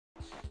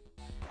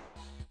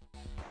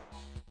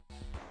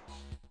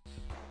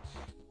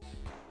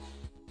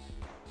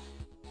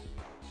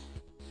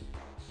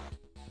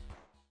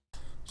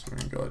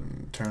ahead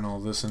and turn all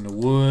this into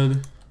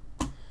wood.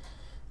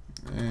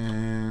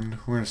 And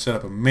we're going to set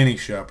up a mini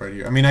shop right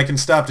here. I mean, I can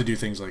stop to do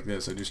things like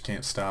this. I just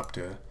can't stop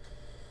to,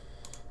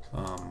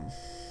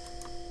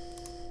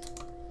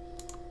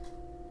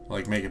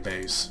 like, make a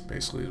base,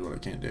 basically, is what I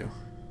can't do.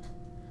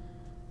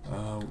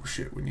 Oh,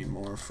 shit, we need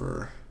more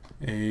for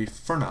a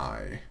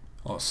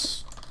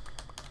us.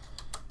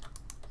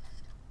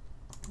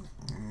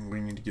 We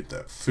need to get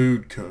that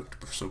food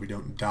cooked so we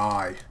don't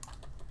die.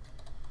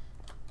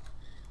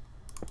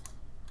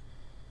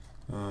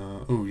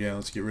 Oh, yeah,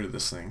 let's get rid of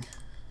this thing.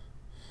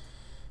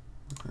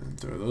 And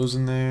throw those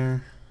in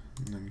there.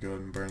 And then go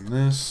ahead and burn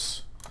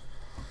this.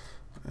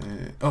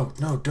 Oh,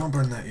 no, don't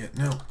burn that yet.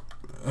 No.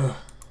 Ugh.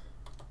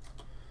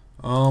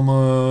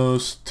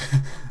 Almost.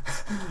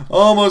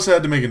 Almost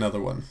had to make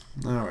another one.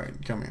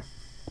 Alright, come here.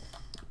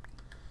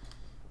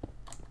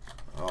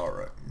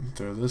 Alright,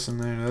 throw this in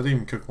there. Did that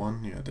even cook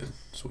one? Yeah, it did.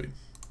 Sweet.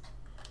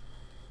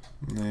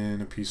 And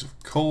then a piece of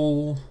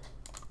coal.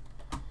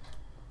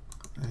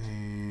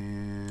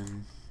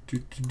 And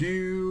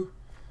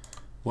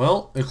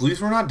well, at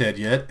least we're not dead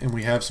yet, and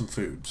we have some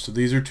food. So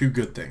these are two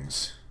good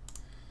things.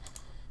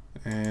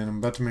 And I'm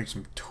about to make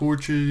some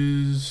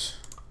torches.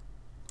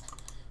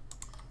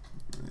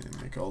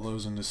 And make all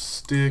those into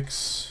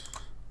sticks.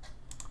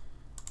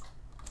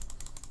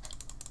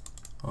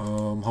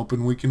 I'm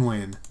hoping we can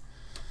win.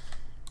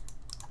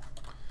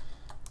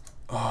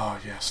 Oh,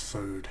 yes,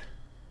 food.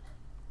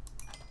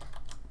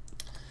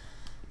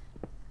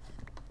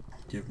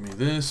 Give me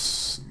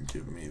this.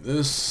 Give me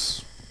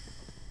this.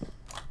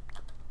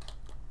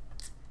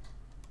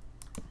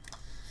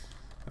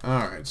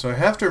 Alright, so I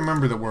have to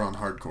remember that we're on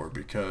hardcore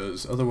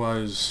because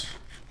otherwise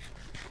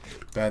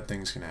bad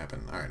things can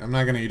happen. Alright, I'm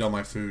not going to eat all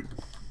my food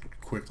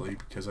quickly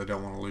because I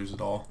don't want to lose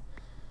it all.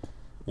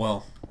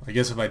 Well, I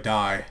guess if I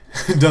die,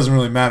 it doesn't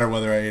really matter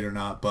whether I ate or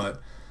not, but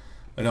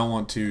I don't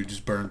want to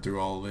just burn through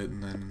all of it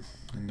and then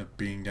end up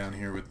being down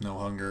here with no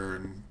hunger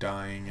and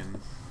dying and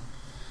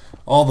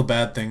all the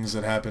bad things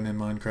that happen in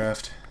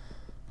Minecraft.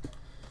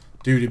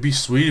 Dude, it'd be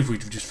sweet if we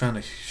just found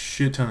a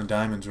shit ton of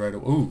diamonds right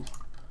away. Ooh.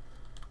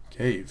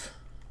 Cave.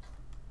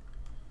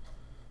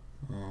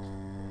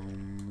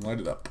 Light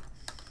it up.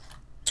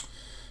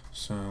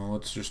 So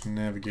let's just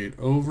navigate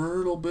over a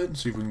little bit and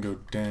see if we can go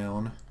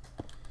down.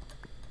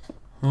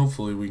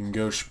 Hopefully we can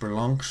go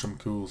spelunk some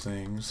cool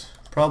things.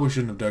 Probably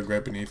shouldn't have dug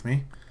right beneath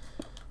me.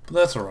 But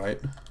that's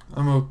alright.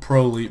 I'm a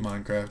pro elite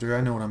Minecrafter.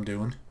 I know what I'm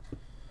doing.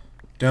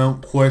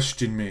 Don't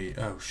question me.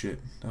 Oh shit.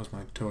 That was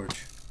my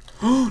torch.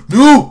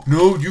 No!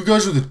 No! You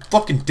guys are the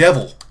fucking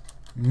devil!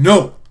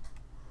 No!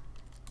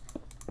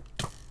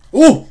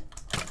 Oh!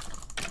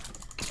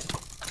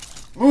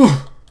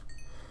 Oh!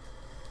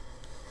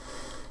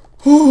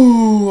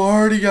 Ooh,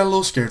 already got a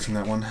little scared from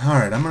that one.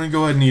 Alright, I'm gonna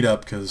go ahead and eat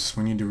up because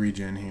we need to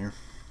regen here.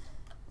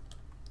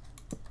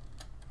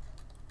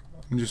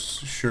 I'm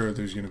just sure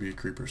there's gonna be a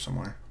creeper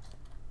somewhere.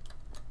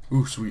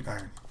 Ooh, sweet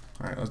iron.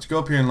 Alright, let's go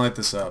up here and light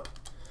this up.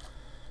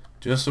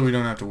 Just so we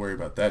don't have to worry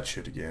about that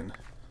shit again.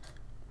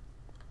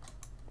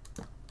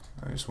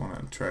 I just want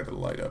to try to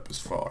light up as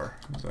far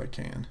as I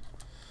can.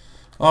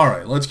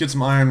 Alright, let's get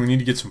some iron. We need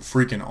to get some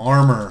freaking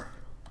armor.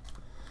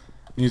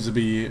 Needs to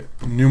be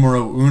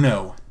numero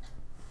uno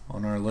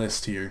on our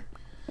list here.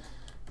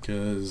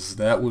 Because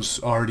that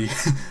was already...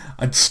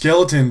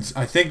 skeletons,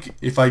 I think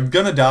if I'm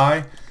gonna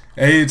die,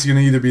 it's gonna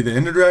either be the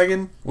Ender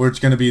Dragon or it's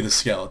gonna be the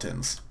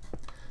skeletons.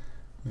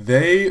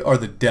 They are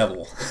the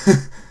devil.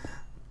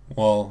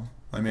 Well,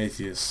 I'm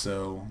atheist,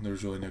 so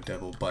there's really no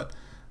devil, but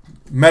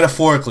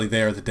metaphorically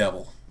they are the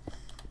devil.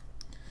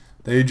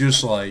 They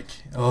just like,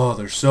 oh,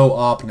 they're so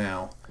op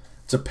now.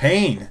 It's a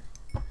pain.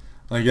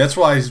 Like, that's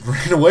why I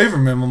ran away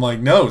from him. I'm like,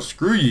 no,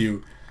 screw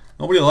you.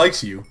 Nobody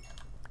likes you.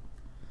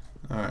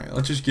 Alright,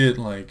 let's just get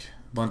like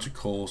a bunch of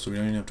coal so we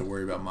don't even have to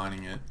worry about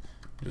mining it.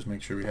 Just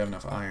make sure we have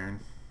enough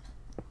iron.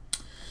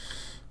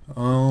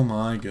 Oh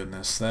my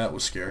goodness, that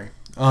was scary.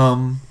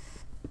 I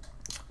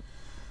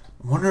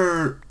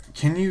wonder,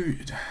 can you...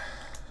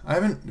 I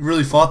haven't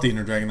really fought the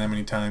Ender Dragon that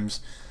many times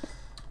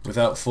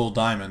without full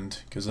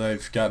diamond, because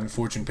I've gotten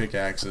fortune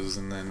pickaxes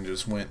and then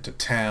just went to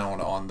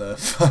town on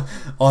the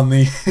on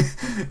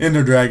the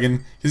Ender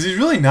Dragon, because he's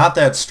really not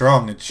that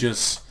strong. It's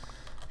just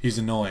he's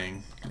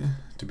annoying,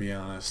 to be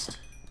honest.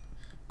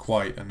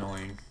 Quite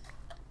annoying.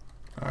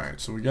 Alright,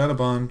 so we got a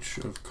bunch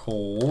of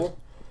coal.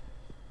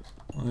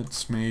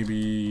 Let's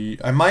maybe...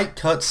 I might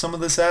cut some of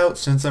this out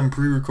since I'm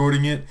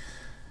pre-recording it.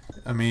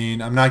 I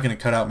mean, I'm not going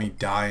to cut out me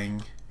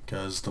dying,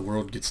 because the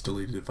world gets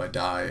deleted if I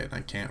die, and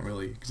I can't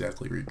really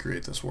exactly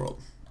recreate this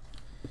world.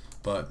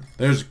 But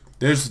there's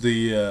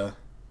the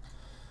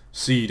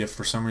seed if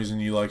for some reason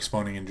you like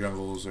spawning in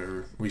jungles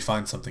or we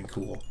find something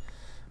cool.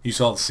 You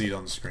saw the seed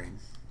on the screen.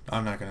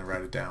 I'm not going to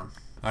write it down.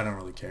 I don't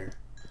really care.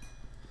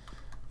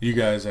 You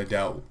guys, I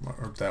doubt,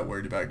 are that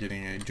worried about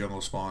getting a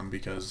jungle spawn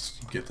because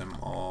you get them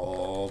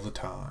all the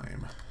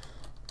time.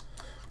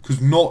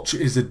 Because Notch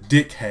is a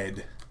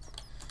dickhead.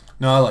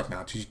 No, I like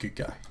Notch. He's a good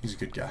guy. He's a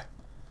good guy.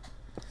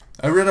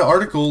 I read an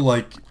article,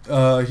 like,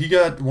 he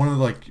got one of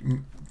the, like,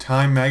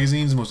 Time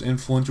Magazine's most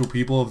influential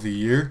people of the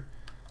year.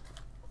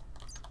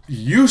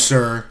 You,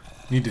 sir,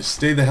 need to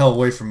stay the hell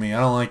away from me.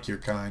 I don't like your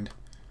kind.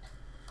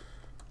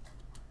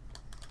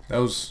 That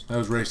was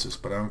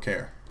racist, but I don't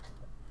care.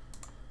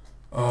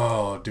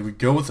 Oh, do we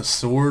go with a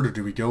sword or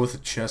do we go with a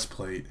chest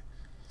plate?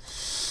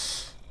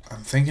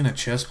 I'm thinking a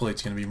chest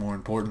plate's going to be more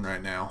important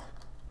right now.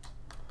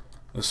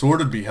 A sword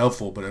would be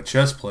helpful, but a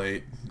chest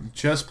plate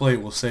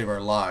will save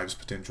our lives,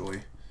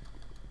 potentially.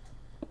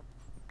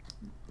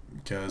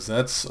 Because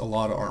that's a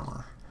lot of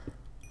armor.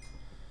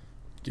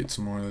 Get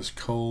some more of this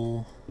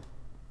coal.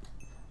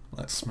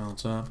 That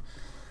smelts up.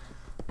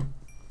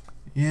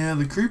 Yeah,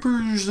 the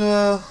creepers,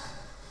 they're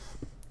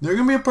going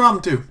to be a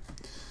problem too.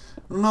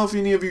 I don't know if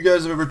any of you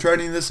guys have ever tried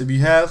any of this. If you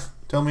have,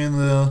 tell me in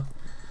the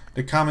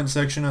comment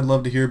section. I'd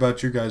love to hear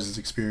about your guys'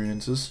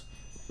 experiences.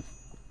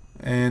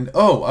 And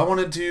oh, I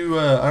wanted to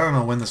I don't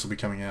know when this will be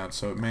coming out,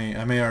 so I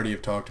may already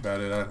have talked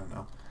about it, I don't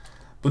know.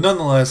 But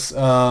nonetheless,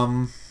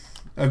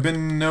 I've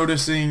been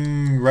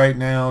noticing right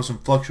now some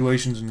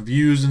fluctuations in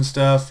views and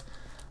stuff.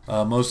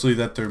 Mostly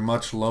that they're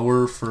much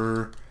lower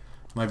for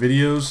my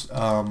videos.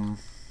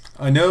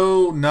 I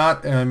know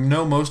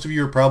most of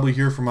you are probably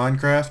here for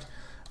Minecraft,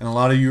 and a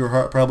lot of you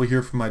are probably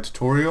here for my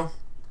tutorial.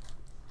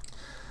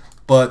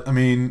 But, I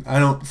mean, I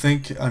don't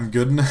think I'm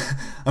good enough.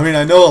 I mean,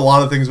 I know a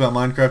lot of things about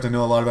Minecraft. I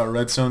know a lot about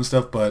redstone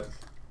stuff, but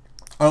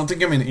I don't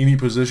think I'm in any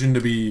position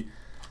to be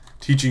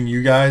teaching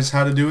you guys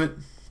how to do it.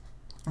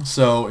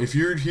 So, if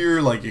you're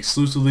here, like,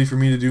 exclusively for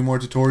me to do more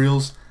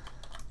tutorials,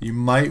 you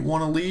might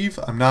want to leave.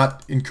 I'm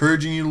not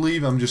encouraging you to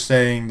leave. I'm just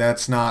saying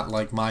that's not,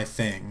 like, my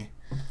thing.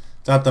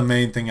 It's not the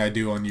main thing I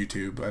do on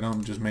YouTube. I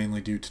don't just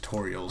mainly do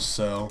tutorials.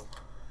 So,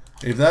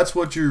 if that's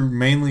what you're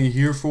mainly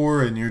here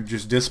for and you're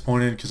just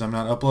disappointed because I'm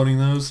not uploading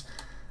those,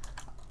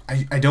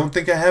 I don't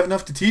think I have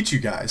enough to teach you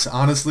guys.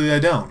 Honestly, I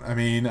don't. I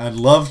mean, I'd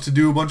love to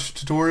do a bunch of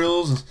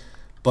tutorials,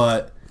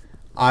 but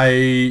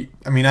I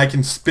mean, I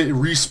can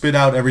re-spit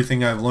out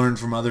everything I've learned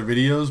from other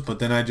videos, but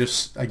then I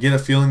get a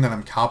feeling that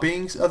I'm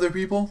copying other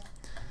people,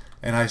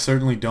 and I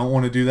certainly don't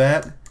want to do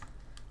that.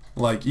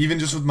 Like, even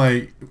just with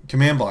my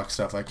command block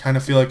stuff, I kind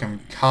of feel like I'm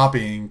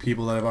copying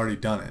people that have already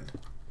done it.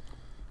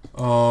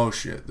 Oh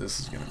shit, this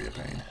is going to be a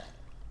pain.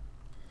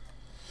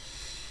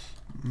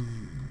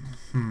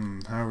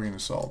 How are we going to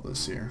solve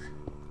this here?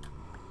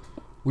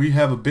 We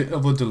have a bit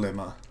of a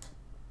dilemma.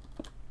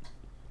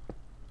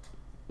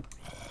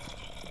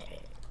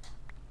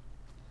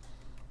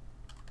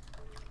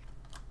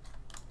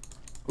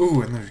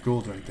 Ooh, and there's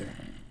gold right there.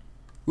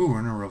 Ooh, we're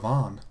in a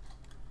ravine.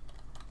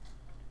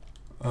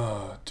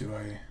 Do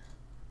I...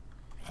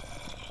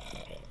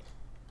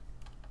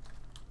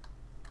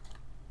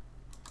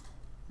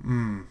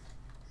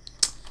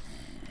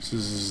 This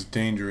is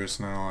dangerous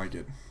and I don't like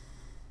it.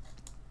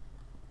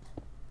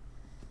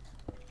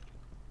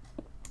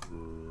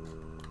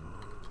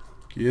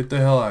 Get the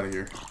hell out of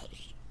here.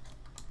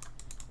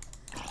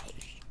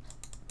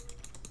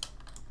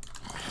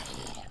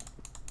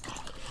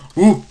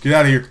 Ooh, get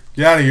out of here.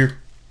 Get out of here.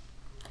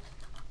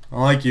 I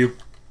don't like you.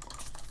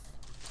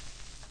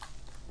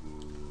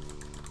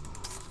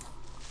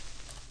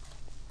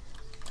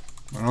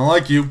 I don't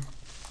like you.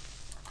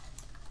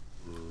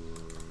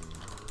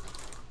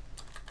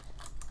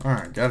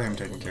 Alright, got him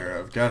taken care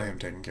of. Got him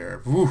taken care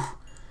of. Woo.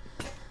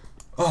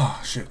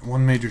 Oh, shit.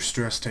 One major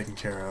stress taken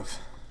care of.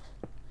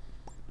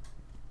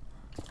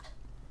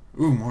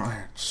 Ooh, more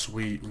iron.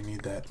 Sweet, we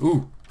need that.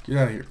 Ooh, get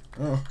out of here.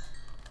 Oh.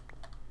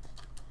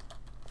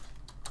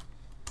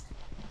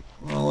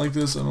 I don't like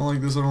this, I don't like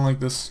this, I don't like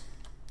this.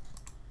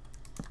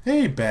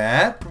 Hey,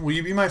 Bat, will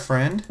you be my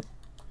friend?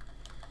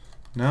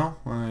 No?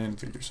 Well, I didn't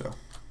figure so.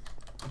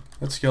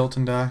 That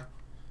skeleton die?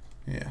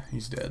 Yeah,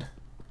 he's dead.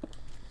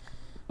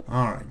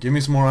 Alright, give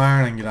me some more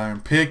iron. I can get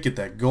iron pick, get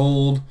that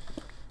gold.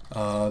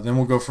 Then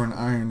we'll go for an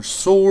iron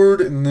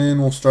sword, and then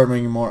we'll start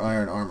making more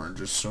iron armor,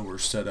 just so we're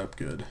set up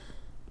good.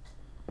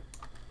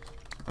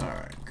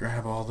 Alright,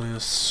 grab all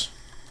this.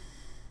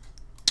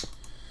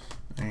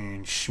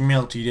 And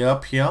smelt it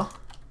up here.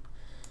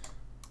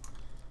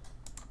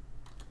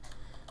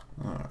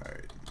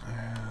 Alright,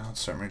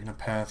 let's start making a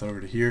path over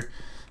to here.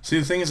 See,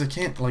 the thing is, I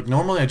can't, like,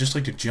 normally I just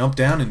like to jump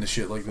down into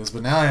shit like this,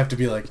 but now I have to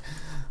be like,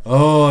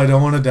 oh, I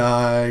don't want to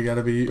die, I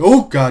gotta be,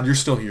 oh god, you're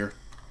still here.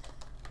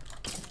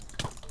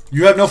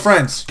 You have no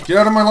friends. Get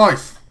out of my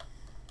life.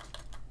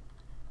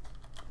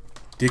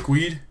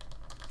 Dickweed.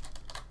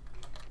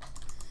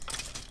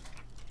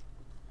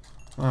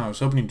 Oh, I was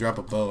hoping he'd drop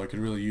a bow. I could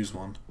really use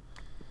one.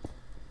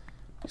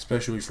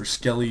 Especially for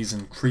skellies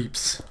and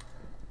creeps.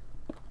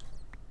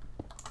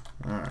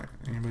 Alright,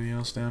 anybody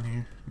else down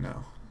here?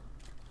 No.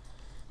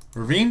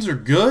 Ravines are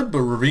good, but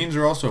ravines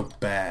are also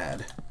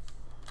bad.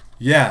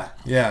 Yeah,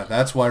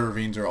 that's why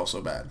ravines are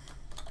also bad.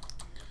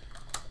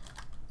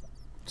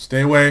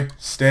 Stay away.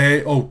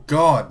 Stay. Oh,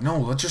 God.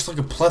 No, that's just like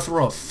a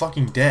plethora of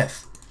fucking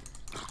death.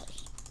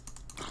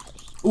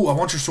 Ooh, I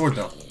want your sword,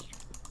 though.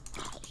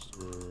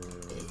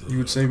 You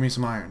would save me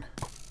some iron.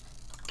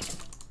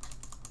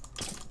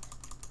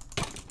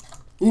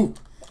 Ooh.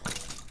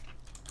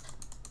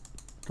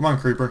 Come on,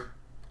 creeper.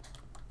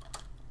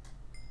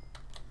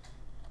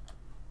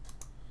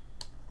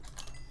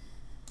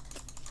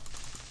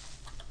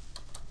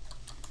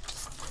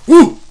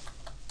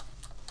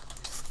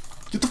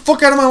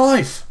 fuck out of my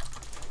life!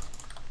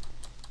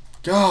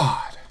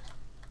 God.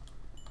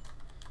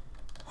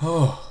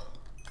 Oh.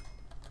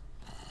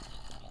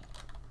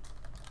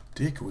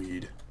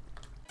 Dickweed.